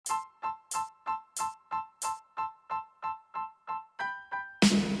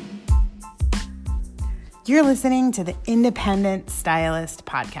You're listening to the Independent Stylist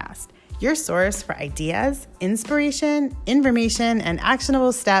Podcast, your source for ideas, inspiration, information, and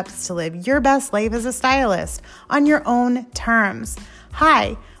actionable steps to live your best life as a stylist on your own terms.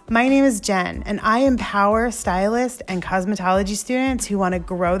 Hi, my name is Jen, and I empower stylists and cosmetology students who want to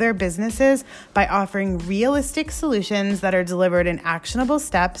grow their businesses by offering realistic solutions that are delivered in actionable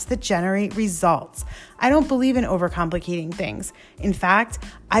steps that generate results. I don't believe in overcomplicating things. In fact,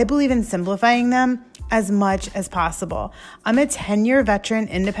 I believe in simplifying them as much as possible. I'm a 10-year veteran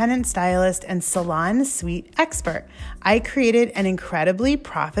independent stylist and salon suite expert. I created an incredibly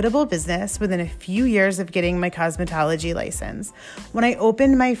profitable business within a few years of getting my cosmetology license. When I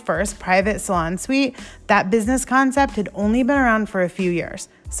opened my first private salon suite, that business concept had only been around for a few years.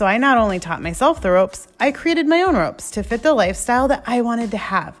 So I not only taught myself the ropes, I created my own ropes to fit the lifestyle that I wanted to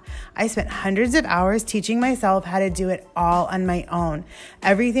have. I spent hundreds of hours teaching myself how to do it all on my own.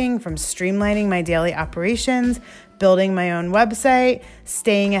 Everything from streamlining my daily operations, building my own website,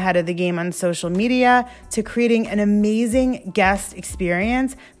 staying ahead of the game on social media, to creating an amazing guest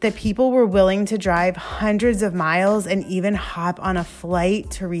experience that people were willing to drive hundreds of miles and even hop on a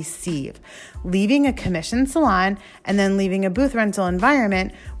flight to receive. Leaving a commissioned salon and then leaving a booth rental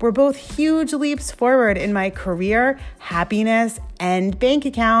environment were both huge leaps forward in my career, happiness, and bank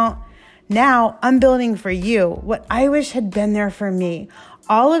account. Now I'm building for you what I wish had been there for me.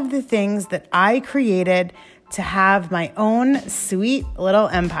 All of the things that I created to have my own sweet little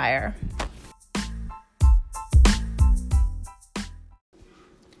empire.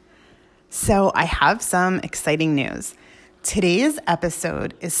 So I have some exciting news. Today's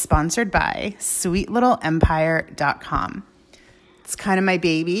episode is sponsored by sweetlittleempire.com. It's kind of my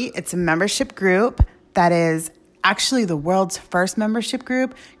baby. It's a membership group that is actually the world's first membership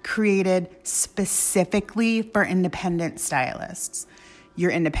group created specifically for independent stylists.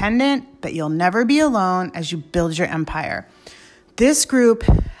 You're independent, but you'll never be alone as you build your empire. This group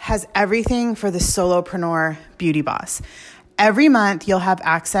has everything for the solopreneur beauty boss. Every month, you'll have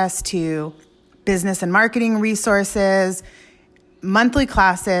access to business and marketing resources, monthly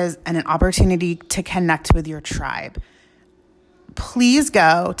classes, and an opportunity to connect with your tribe. Please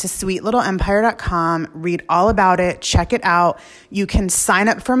go to sweetlittleempire.com, read all about it, check it out. You can sign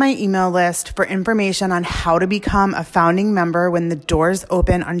up for my email list for information on how to become a founding member when the doors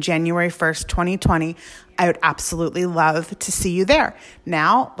open on January 1st, 2020. I would absolutely love to see you there.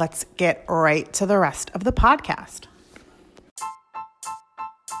 Now, let's get right to the rest of the podcast.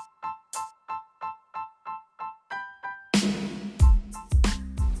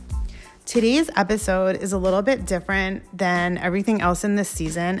 Today's episode is a little bit different than everything else in this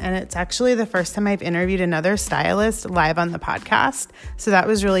season, and it's actually the first time I've interviewed another stylist live on the podcast, so that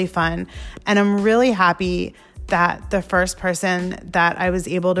was really fun. And I'm really happy that the first person that I was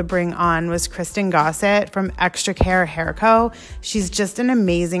able to bring on was Kristen Gossett from Extra Care Hair Co. She's just an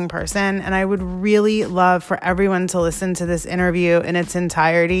amazing person, and I would really love for everyone to listen to this interview in its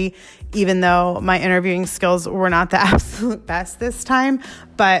entirety, even though my interviewing skills were not the absolute best this time,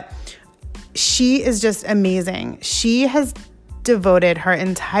 but she is just amazing. She has devoted her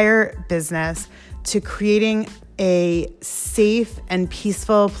entire business to creating a safe and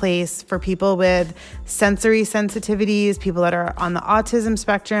peaceful place for people with sensory sensitivities, people that are on the autism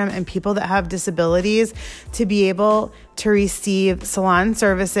spectrum, and people that have disabilities to be able to receive salon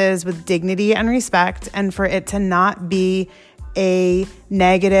services with dignity and respect, and for it to not be a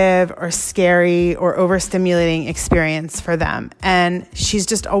negative or scary or overstimulating experience for them. And she's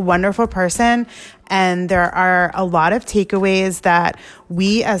just a wonderful person. And there are a lot of takeaways that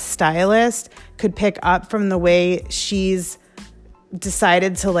we as stylists could pick up from the way she's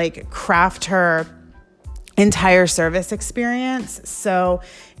decided to craft her entire service experience. So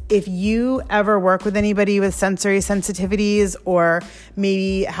if you ever work with anybody with sensory sensitivities or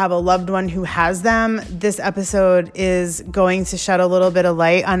maybe have a loved one who has them, this episode is going to shed a little bit of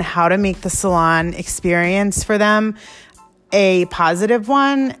light on how to make the salon experience for them a positive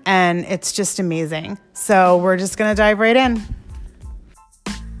one, and it's just amazing. So we're just going to dive right in.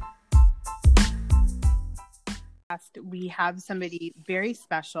 We have somebody very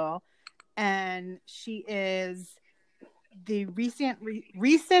special, and she is the recent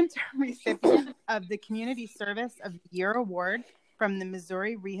recipient of the Community Service of the Year Award from the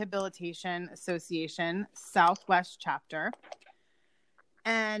Missouri Rehabilitation Association Southwest Chapter.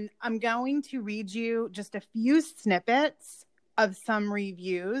 And I'm going to read you just a few snippets of some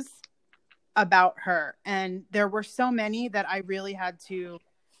reviews about her. And there were so many that I really had to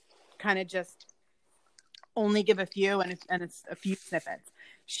kind of just only give a few, and it's a few snippets.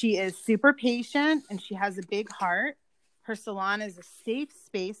 She is super patient and she has a big heart. Her salon is a safe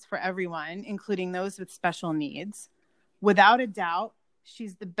space for everyone, including those with special needs. Without a doubt,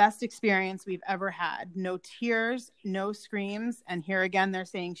 she's the best experience we've ever had. No tears, no screams. And here again, they're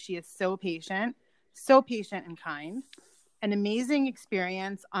saying she is so patient and kind. An amazing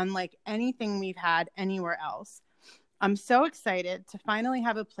experience, unlike anything we've had anywhere else. I'm so excited to finally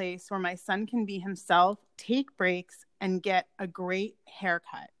have a place where my son can be himself, take breaks, and get a great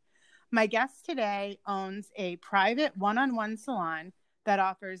haircut. My guest today owns a private one-on-one salon that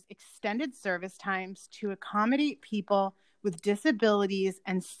offers extended service times to accommodate people with disabilities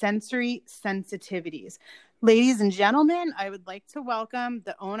and sensory sensitivities. Ladies and gentlemen, I would like to welcome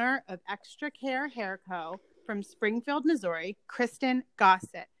the owner of Extra Care Hair Co. from Springfield, Missouri, Kristen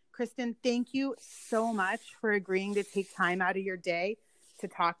Gossett. Kristen, thank you so much for agreeing to take time out of your day to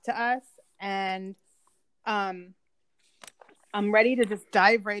talk to us. And I'm ready to just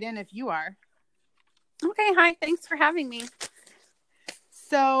dive right in if you are. Okay, hi. Thanks for having me.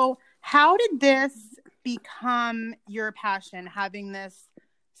 So how did this become your passion, having this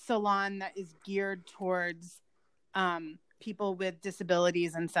salon that is geared towards people with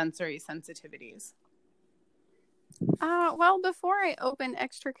disabilities and sensory sensitivities? Well, before I opened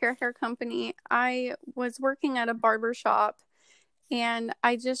Extra Care Hair Company, I was working at a barber shop, and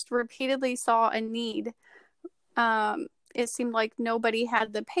I just repeatedly saw a need. It seemed like nobody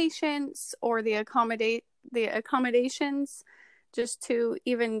had the patience or the accommodations just to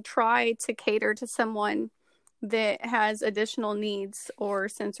even try to cater to someone that has additional needs or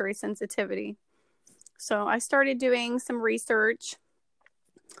sensory sensitivity. So I started doing some research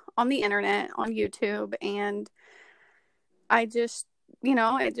on the internet, on YouTube, and I just,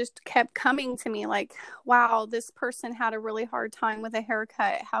 it just kept coming to me like, wow, this person had a really hard time with a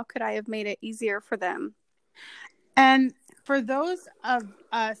haircut. How could I have made it easier for them? And for those of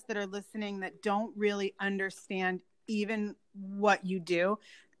us that are listening that don't really understand even what you do,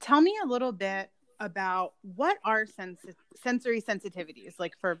 tell me a little bit about what are sensory sensitivities,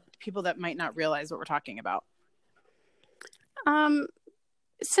 like for people that might not realize what we're talking about.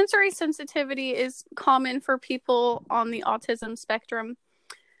 Sensory sensitivity is common for people on the autism spectrum.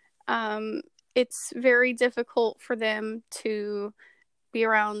 It's very difficult for them to be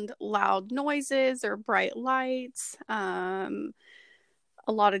around loud noises or bright lights, a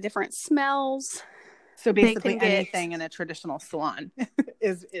lot of different smells. So basically anything in a traditional salon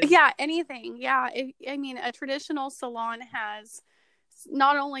is... Yeah, anything. Yeah. A traditional salon has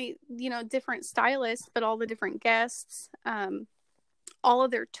not only, different stylists, but all the different guests, all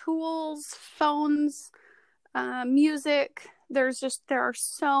of their tools, phones, music. There are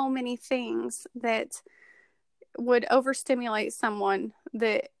so many things that would overstimulate someone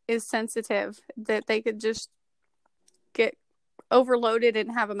that is sensitive, that they could just get overloaded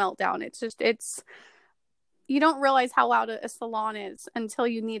and have a meltdown. You don't realize how loud a salon is until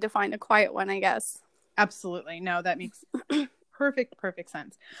you need to find a quiet one, I guess. Absolutely. No, that makes perfect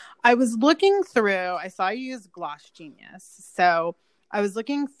sense. I was looking through, I saw you use Gloss Genius. So I was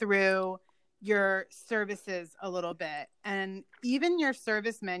looking through your services a little bit, and even your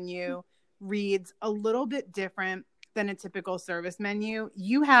service menu reads a little bit different than a typical service menu.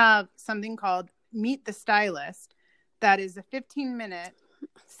 You have something called Meet the Stylist that is a 15-minute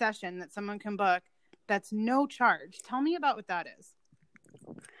session that someone can book that's no charge. Tell me about what that is.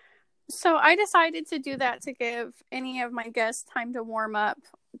 So I decided to do that to give any of my guests time to warm up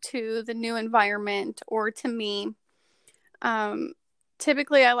to the new environment or to me.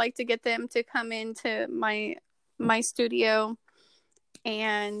 Typically, I like to get them to come into my studio,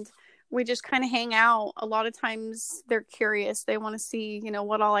 and we just kind of hang out. A lot of times they're curious. They want to see,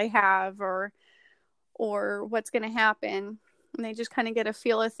 what all I have or what's going to happen. And they just kind of get a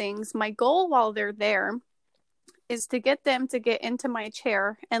feel of things. My goal while they're there is to get them to get into my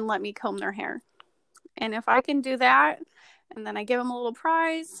chair and let me comb their hair. And if I can do that, and then I give them a little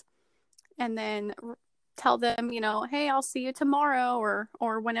prize, and then tell them, hey, I'll see you tomorrow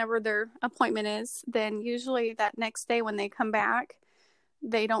or whenever their appointment is, then usually that next day when they come back,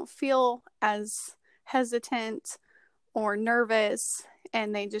 they don't feel as hesitant or nervous,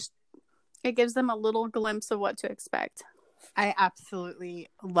 and it gives them a little glimpse of what to expect. I absolutely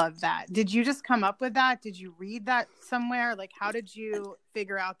love that. Did you just come up with that? Did you read that somewhere? Like, how did you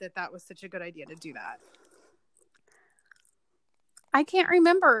figure out that was such a good idea to do that? I can't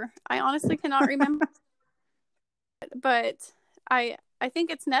remember. I honestly cannot remember. But I think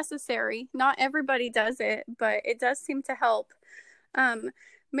it's necessary. Not everybody does it, but it does seem to help.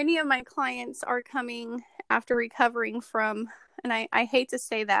 Many of my clients are coming after recovering from, and I hate to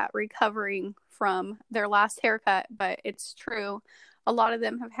say that, recovering from their last haircut, but it's true. A lot of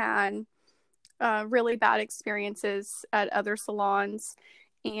them have had really bad experiences at other salons,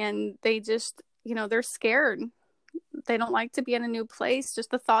 and they just, they're scared. They don't like to be in a new place.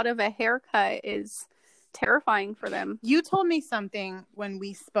 Just the thought of a haircut is terrifying for them. You told me something when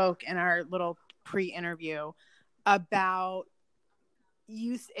we spoke in our little pre-interview about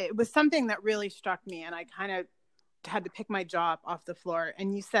it was something that really struck me, and I kind of had to pick my jaw off the floor.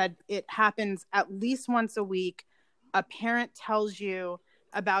 And you said it happens at least once a week. A parent tells you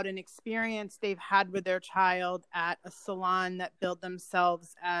about an experience they've had with their child at a salon that billed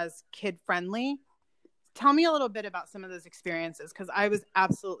themselves as kid friendly. Tell me a little bit about some of those experiences, because I was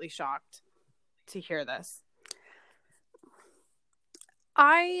absolutely shocked to hear this.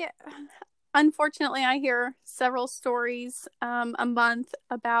 Unfortunately, I hear several stories a month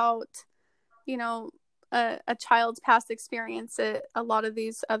about, a child's past experience at a lot of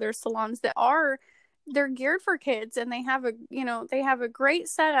these other salons they're geared for kids, and they have a great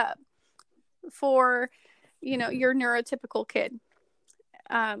setup for, your neurotypical kid.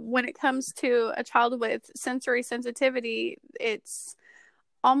 When it comes to a child with sensory sensitivity, it's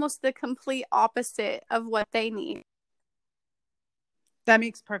almost the complete opposite of what they need. That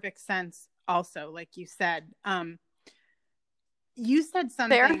makes perfect sense. Also, like you said something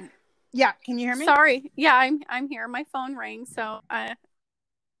there. Yeah, can you hear me? Sorry. Yeah, I'm here. My phone rang, so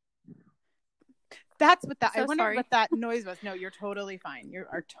that's what that. So I wondered what that noise was. No, you're totally fine. You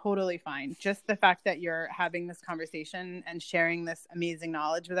are totally fine. Just the fact that you're having this conversation and sharing this amazing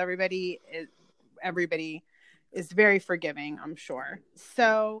knowledge with everybody is very forgiving, I'm sure.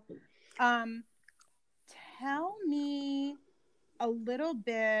 So, tell me a little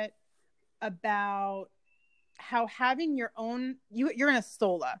bit about how having your own, you're in a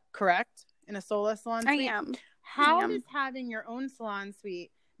Sola, correct? In a Sola salon suite? I am. How does having your own salon suite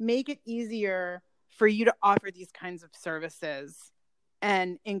make it easier for you to offer these kinds of services?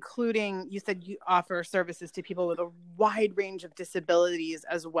 And including, you said you offer services to people with a wide range of disabilities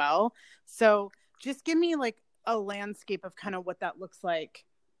as well. So just give me like a landscape of kind of what that looks like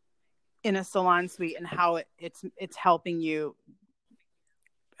in a salon suite and how it's helping you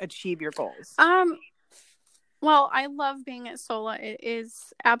achieve your goals. Well, I love being at Sola. It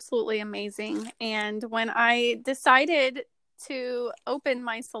is absolutely amazing. And when I decided to open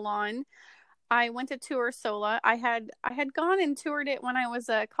my salon, I went to tour Sola. I had gone and toured it when I was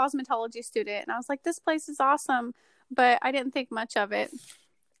a cosmetology student, and I was like, this place is awesome, but I didn't think much of it.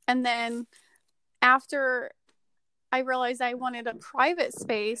 And then after I realized I wanted a private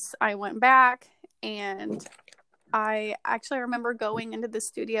space, I went back, and I actually remember going into the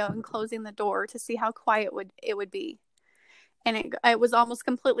studio and closing the door to see how quiet it would be. And it was almost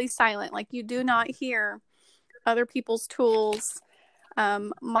completely silent. Like, you do not hear other people's tools.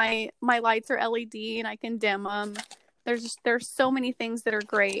 My lights are LED and I can dim them. There's so many things that are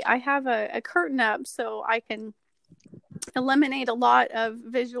great. I have a curtain up so I can eliminate a lot of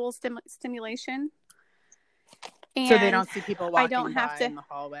visual stimulation. And so they don't see people walking by in the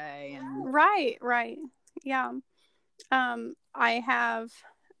hallway. And Right. Yeah. I have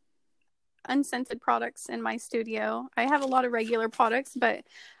unscented products in my studio. I have a lot of regular products, but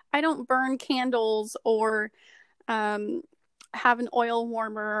I don't burn candles or have an oil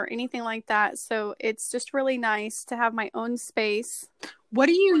warmer or anything like that. So it's just really nice to have my own space. What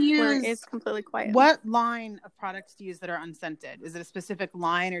do you use? Where it's completely quiet. What line of products do you use that are unscented? Is it a specific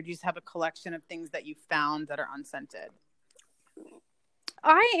line, or do you just have a collection of things that you found that are unscented?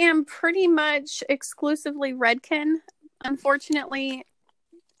 I am pretty much exclusively Redken. Unfortunately,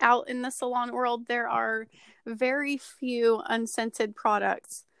 out in the salon world, there are very few unscented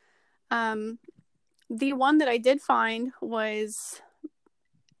products. The one that I did find was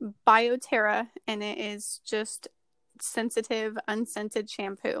BioTerra, and it is just sensitive, unscented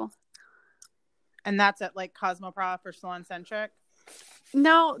shampoo. And that's at like Cosmoprof or Salon Centric?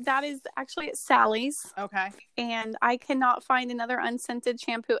 No, that is actually at Sally's. Okay. And I cannot find another unscented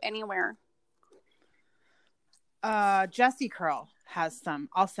shampoo anywhere. Jessie Curl has some.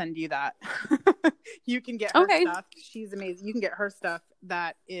 I'll send you that. You can get her stuff. She's amazing. You can get her stuff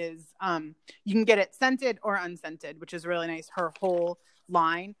that is, you can get it scented or unscented, which is really nice. Her whole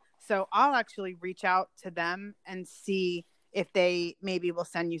line. So I'll actually reach out to them and see if they maybe will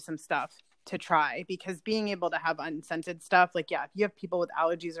send you some stuff to try, because being able to have unscented stuff, like, yeah, if you have people with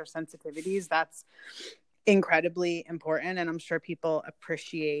allergies or sensitivities, that's incredibly important. And I'm sure people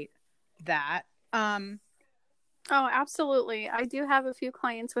appreciate that. Oh, absolutely. I do have a few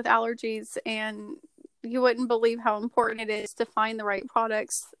clients with allergies, and you wouldn't believe how important it is to find the right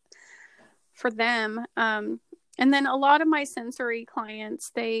products for them. And then a lot of my sensory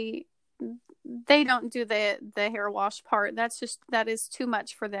clients, they they don't do the hair wash part. That is too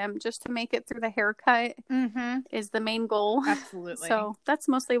much for them. Just to make it through the haircut is the main goal. Absolutely. So that's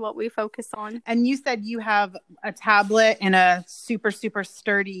mostly what we focus on. And you said you have a tablet in a super, super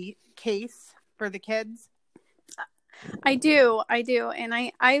sturdy case for the kids? I do.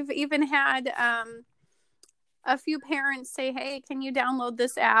 And I've even had a few parents say, hey, can you download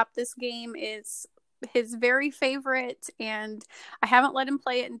this app? This game is his very favorite, and I haven't let him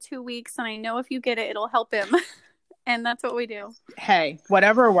play it in 2 weeks, and I know if you get it, it'll help him. And that's what we do. Hey,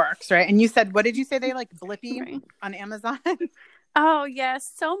 whatever works, right? And you said, what did you say they like Blippi on Amazon? Oh,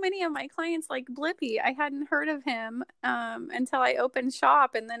 yes. So many of my clients like Blippi. I hadn't heard of him until I opened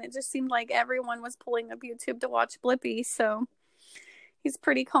shop, and then it just seemed like everyone was pulling up YouTube to watch Blippi, so he's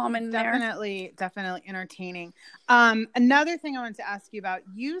pretty common there. Definitely entertaining. Another thing I wanted to ask you about,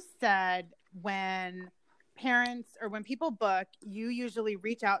 you said when parents or when people book, you usually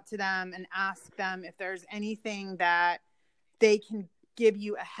reach out to them and ask them if there's anything that they can give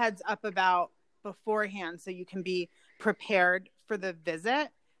you a heads up about beforehand so you can be prepared for the visit.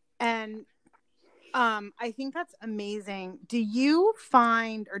 And I think that's amazing. Did you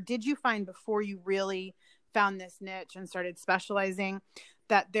find before you really found this niche and started specializing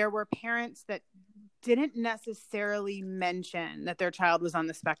that there were parents that didn't necessarily mention that their child was on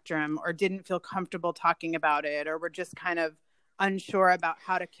the spectrum or didn't feel comfortable talking about it, or were just kind of unsure about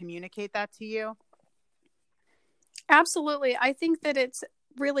how to communicate that to you? Absolutely. I think that it's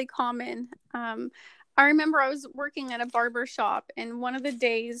really common. I remember I was working at a barber shop, and one of the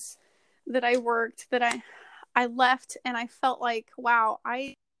days that I worked that I left and I felt like, wow,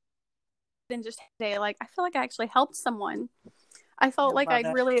 I didn't just say, like, I feel like I actually helped someone. I felt like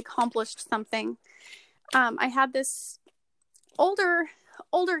I'd really accomplished something. I had this older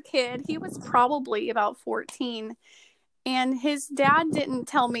kid. He was probably about 14, and his dad didn't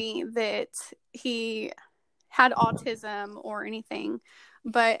tell me that he had autism or anything.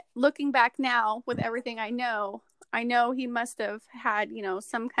 But looking back now with everything I know he must have had,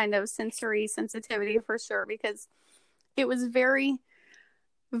 some kind of sensory sensitivity for sure, because it was very,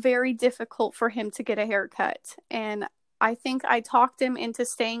 very difficult for him to get a haircut. And I think I talked him into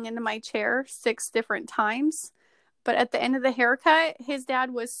staying in my chair 6 different times. But at the end of the haircut, his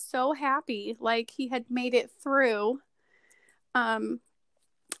dad was so happy, like he had made it through.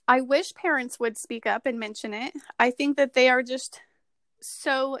 I wish parents would speak up and mention it. I think that they are just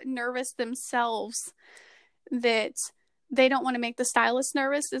so nervous themselves that they don't want to make the stylist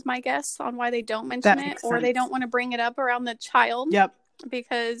nervous, is my guess on why they don't mention it, or they don't want to bring it up around the child. Yep.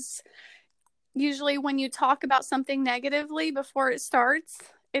 Because usually when you talk about something negatively before it starts,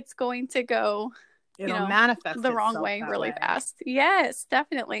 it's going to go, it'll manifest the wrong way really fast. Yes,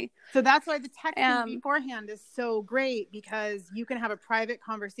 definitely. So that's why the texting beforehand is so great, because you can have a private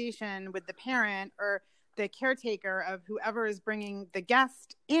conversation with the parent or the caretaker of whoever is bringing the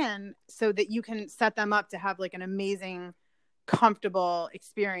guest in, so that you can set them up to have like an amazing, comfortable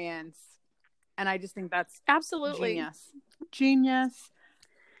experience. And I just think that's absolutely genius.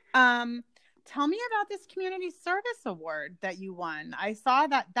 Tell me about this community service award that you won. I saw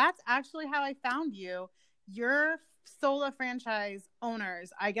that. That's actually how I found you. Your Sola franchise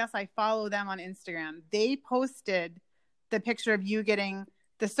owners, I guess I follow them on Instagram. They posted the picture of you getting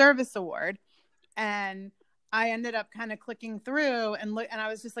the service award. And I ended up kind of clicking through and I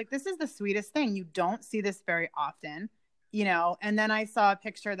was just like, this is the sweetest thing. You don't see this very often, and then I saw a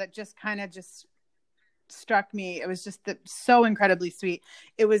picture that just kind of struck me. It was just so incredibly sweet.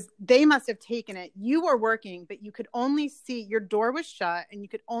 They must have taken it. You were working, but you could only see, your door was shut and you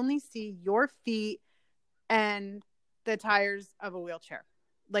could only see your feet and the tires of a wheelchair,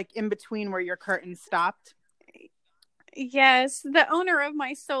 like in between where your curtain stopped. Yes. The owner of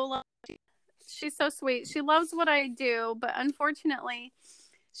my Sola, she's so sweet. She loves what I do, but unfortunately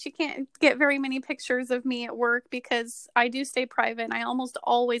she can't get very many pictures of me at work because I do stay private and I almost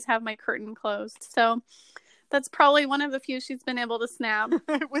always have my curtain closed. So that's probably one of the few she's been able to snap.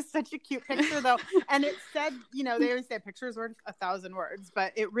 It was such a cute picture though. And it said, they always say pictures worth 1,000 words,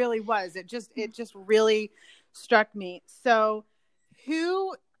 but it really was. It just really struck me. So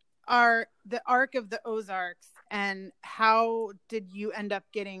who are the Arc of the Ozarks, and how did you end up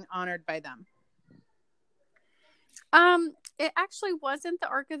getting honored by them? It actually wasn't the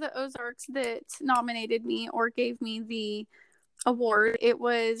Arc of the Ozarks that nominated me or gave me the award. It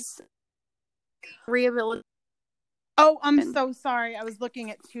was rehabilitation. Oh, I'm so sorry. I was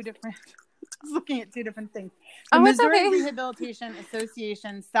looking at two different things. The Missouri Rehabilitation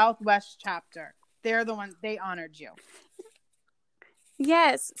Association Southwest chapter. They're the ones, they honored you.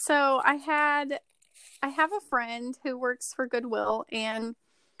 Yes. So I have a friend who works for Goodwill, and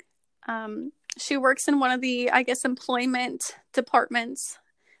she works in one of the, I guess, employment departments.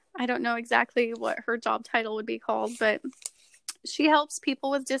 I don't know exactly what her job title would be called, but she helps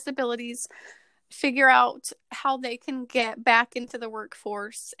people with disabilities figure out how they can get back into the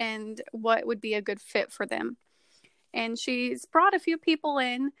workforce and what would be a good fit for them. And she's brought a few people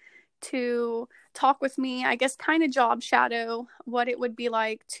in to talk with me, I guess, kind of job shadow what it would be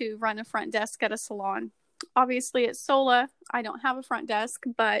like to run a front desk at a salon. Obviously, at Sola, I don't have a front desk,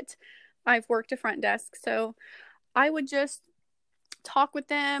 but I've worked a front desk. So I would just talk with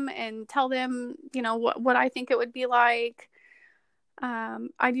them and tell them, what I think it would be like.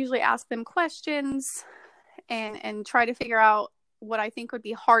 I'd usually ask them questions and try to figure out what I think would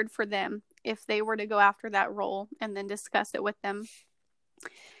be hard for them if they were to go after that role, and then discuss it with them.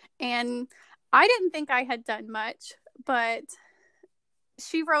 And I didn't think I had done much, but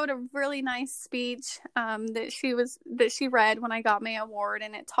she wrote a really nice speech that she read when I got my award,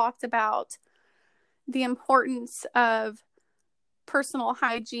 and it talked about the importance of personal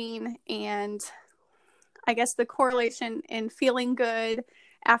hygiene and, I guess, the correlation in feeling good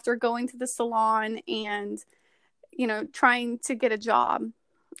after going to the salon and, trying to get a job,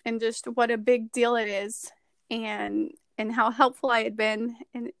 and just what a big deal it is, and how helpful I had been.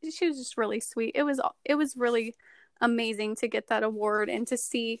 And she was just really sweet. It was really amazing to get that award and to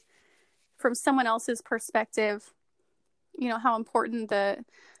see from someone else's perspective, how important the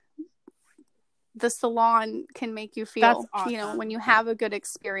salon can make you feel. That's awesome. When you have a good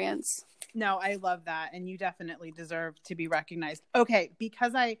experience. No, I love that. And you definitely deserve to be recognized. Okay.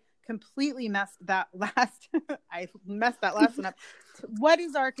 Because I completely messed that last one up. What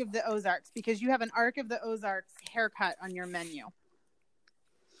is Arc of the Ozarks? Because you have an Arc of the Ozarks haircut on your menu.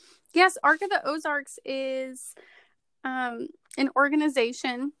 Yes. Arc of the Ozarks is an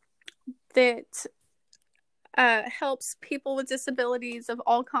organization that helps people with disabilities of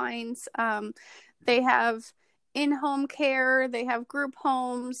all kinds. They have in-home care, they have group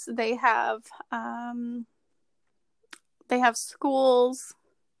homes, they have schools.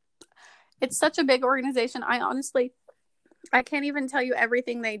 It's such a big organization. I can't even tell you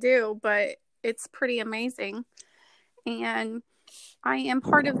everything they do, but it's pretty amazing. And I am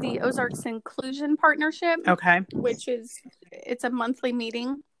part of the Ozarks Inclusion Partnership. Okay. It's a monthly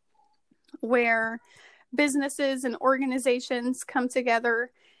meeting where businesses and organizations come together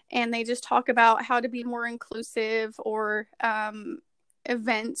and they just talk about how to be more inclusive, or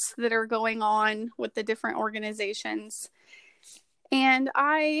events that are going on with the different organizations. And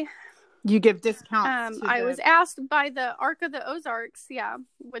you give discounts. I was asked by the Arc of the Ozarks,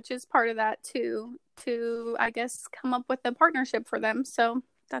 which is part of that to I guess come up with a partnership for them. So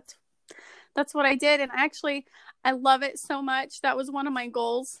that's what I did, and I love it so much. That was one of my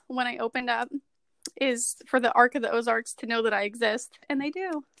goals when I opened up, is for the Arc of the Ozarks to know that I exist, and they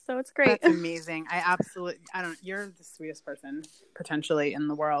do. So it's great. That's amazing. You're the sweetest person potentially in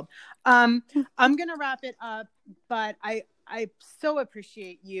the world. I'm going to wrap it up, but I so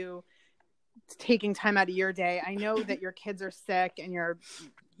appreciate you taking time out of your day. I know that your kids are sick and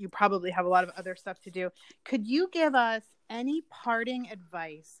you probably have a lot of other stuff to do. Could you give us any parting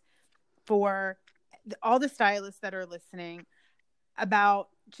advice for all the stylists that are listening about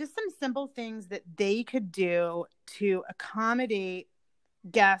just some simple things that they could do to accommodate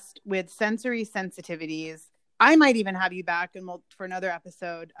guests with sensory sensitivities? I might even have you back for another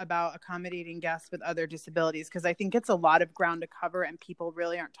episode about accommodating guests with other disabilities, because I think it's a lot of ground to cover and people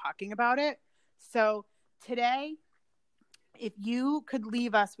really aren't talking about it. So today, if you could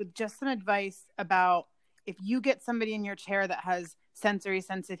leave us with just some advice about, if you get somebody in your chair that has sensory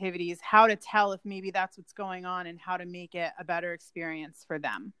sensitivities, how to tell if maybe that's what's going on and how to make it a better experience for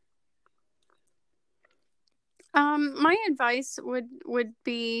them. My advice would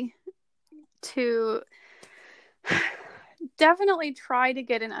be to definitely try to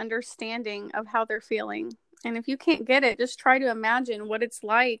get an understanding of how they're feeling. And if you can't get it, just try to imagine what it's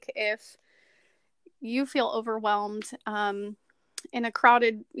like if you feel overwhelmed in a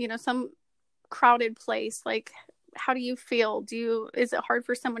crowded, some crowded place. Like, how do you feel? Is it hard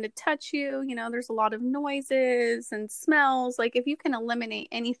for someone to touch you? There's a lot of noises and smells. Like, if you can eliminate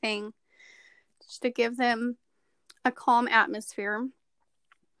anything just to give them a calm atmosphere,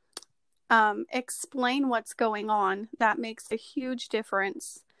 explain what's going on. That makes a huge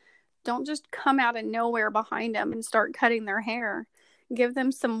difference. Don't just come out of nowhere behind them and start cutting their hair. Give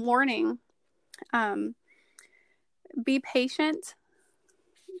them some warning. Be patient.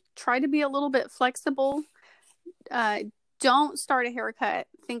 Try to be a little bit flexible. Don't start a haircut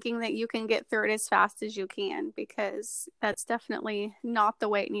thinking that you can get through it as fast as you can, because that's definitely not the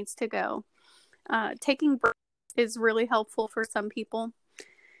way it needs to go. Taking breaks is really helpful for some people.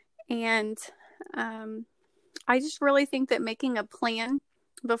 And I just really think that making a plan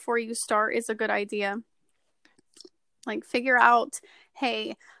before you start is a good idea. Like, figure out,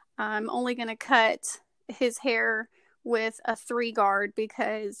 hey, I'm only going to cut his hair with a 3 guard,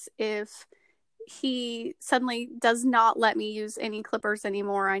 because if he suddenly does not let me use any clippers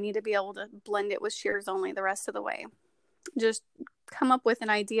anymore, I need to be able to blend it with shears only the rest of the way. Just come up with an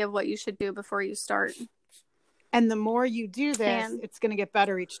idea of what you should do before you start. And the more you do this, it's going to get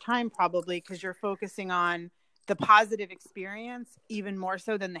better each time, probably, because you're focusing on the positive experience even more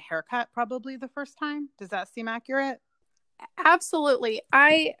so than the haircut, probably the first time. Does that seem accurate? Absolutely.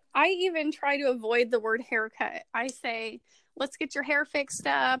 I even try to avoid the word haircut. I say, let's get your hair fixed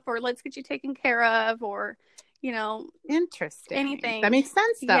up, or let's get you taken care of, or, interesting. Anything. That makes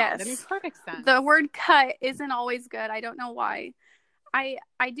sense, though. Yes. That makes perfect sense. The word cut isn't always good. I don't know why. I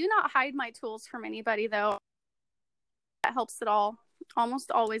do not hide my tools from anybody, though. That helps at all.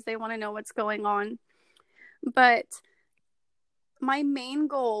 Almost always they want to know what's going on. But my main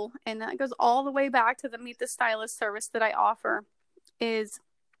goal, and that goes all the way back to the Meet the Stylist service that I offer, is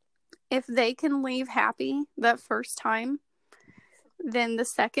if they can leave happy that first time, then the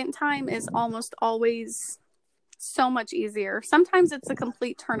second time is almost always so much easier. Sometimes it's a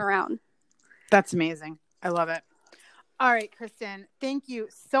complete turnaround. That's amazing. I love it. All right, Kristen, thank you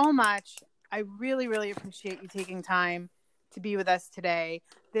so much. I really, really appreciate you taking time to be with us today.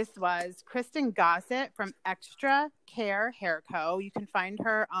 This was Kristen Gossett from Extra Care Hair Co. You can find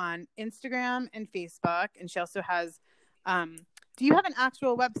her on Instagram and Facebook. And she also has, do you have an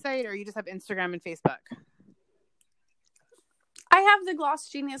actual website, or you just have Instagram and Facebook? I have the Gloss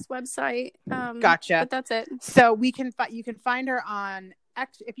Genius website. Gotcha. But that's it. So you can find her on,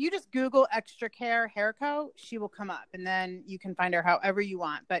 if you just Google Extra Care Hair Co., she will come up, and then you can find her however you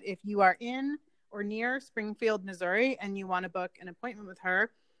want. But if you are in or near Springfield, Missouri, and you want to book an appointment with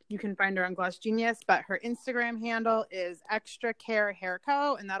her, you can find her on Gloss Genius. But her Instagram handle is Extra Care Hair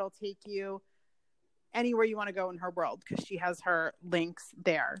Co., and that'll take you anywhere you want to go in her world, because she has her links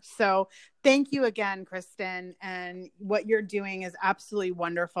there. So thank you again, Kristen. And what you're doing is absolutely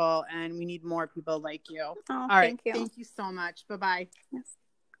wonderful, and we need more people like you. Oh, all right. Thank you. Thank you so much. Bye-bye. Yes.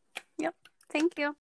 Yep. Thank you.